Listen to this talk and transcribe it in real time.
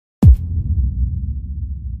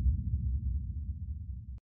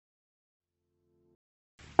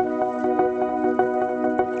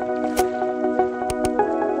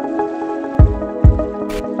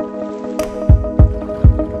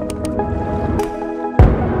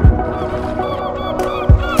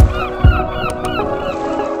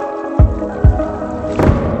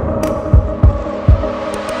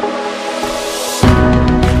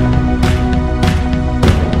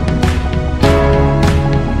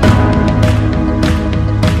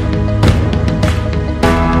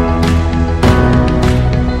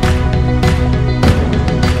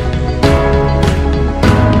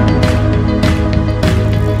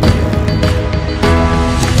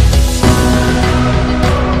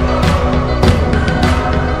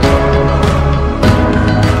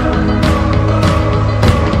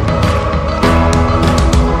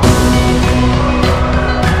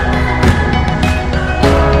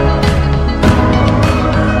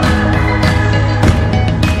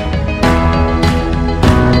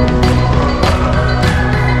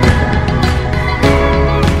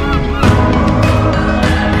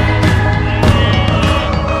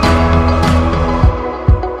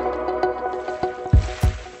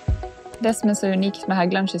Det som så unikt med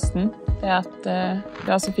Helgelandskysten, det at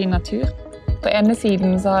du har så fin natur. På ene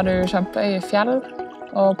siden så har du kjempehøye fjell,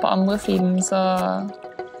 og på andre siden så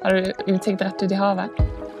har du utsikt rett ut i havet.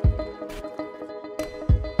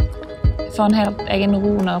 Du får en helt egen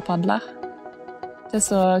ro når du padler. Det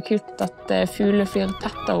så kult at fugler flyr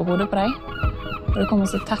tett over hodet på deg, og du kommer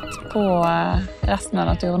så tett på resten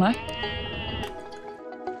av naturen også.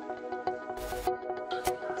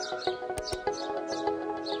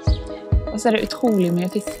 Og så det utrolig mye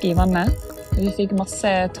fisk i vannet. Vi fikk masse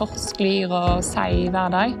torsk, lyr og sei hver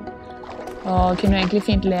dag. Og kunne egentlig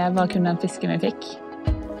fint leve av kun den fisken vi fikk.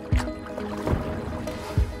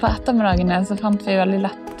 På ettermiddagene så fant vi veldig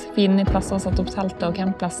lett fine plasser å sette opp teltet og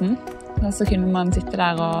campplassen. Og så kunne man sitte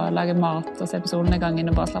der og lage mat og se på solnedgangen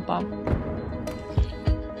og bare slappe av.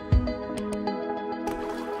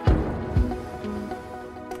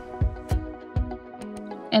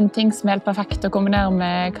 En ting som er helt perfekt å kombinere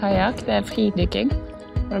med kajakk, det fridykking.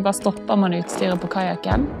 Og da bare stopper man utstyret på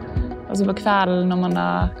kajakken. Og så på kvelden når man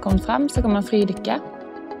har kommet frem, så kan man fridykke.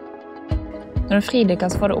 Når du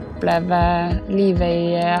fridykker så får du oppleve livet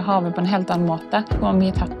i havet på en helt annen måte. Du kommer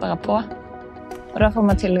mye tettere på. Og da får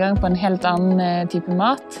man tilgang på en helt annen type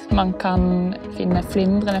mat. Man kan finne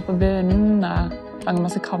flyndre ned på bunnen og fange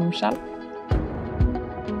masse kamskjell.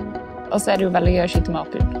 Og så er det jo veldig gøy å skyte med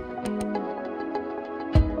harpun.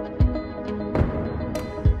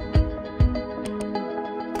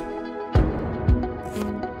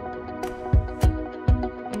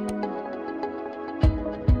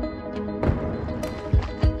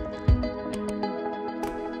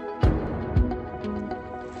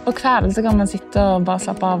 På kvelden så kan man sitte og bare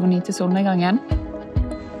slappe av og nyte solnedgangen.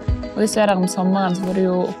 Og hvis du er der om sommeren, så får du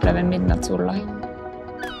jo oppleve en midnattssoldag.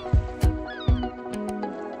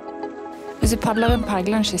 Hvis du padler rundt på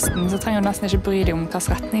Helgelandskysten, så trenger du nesten ikke bry deg om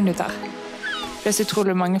hvilken retning du tar. Det er så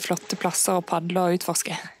utrolig mange flotte plasser å padle og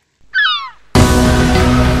utforske.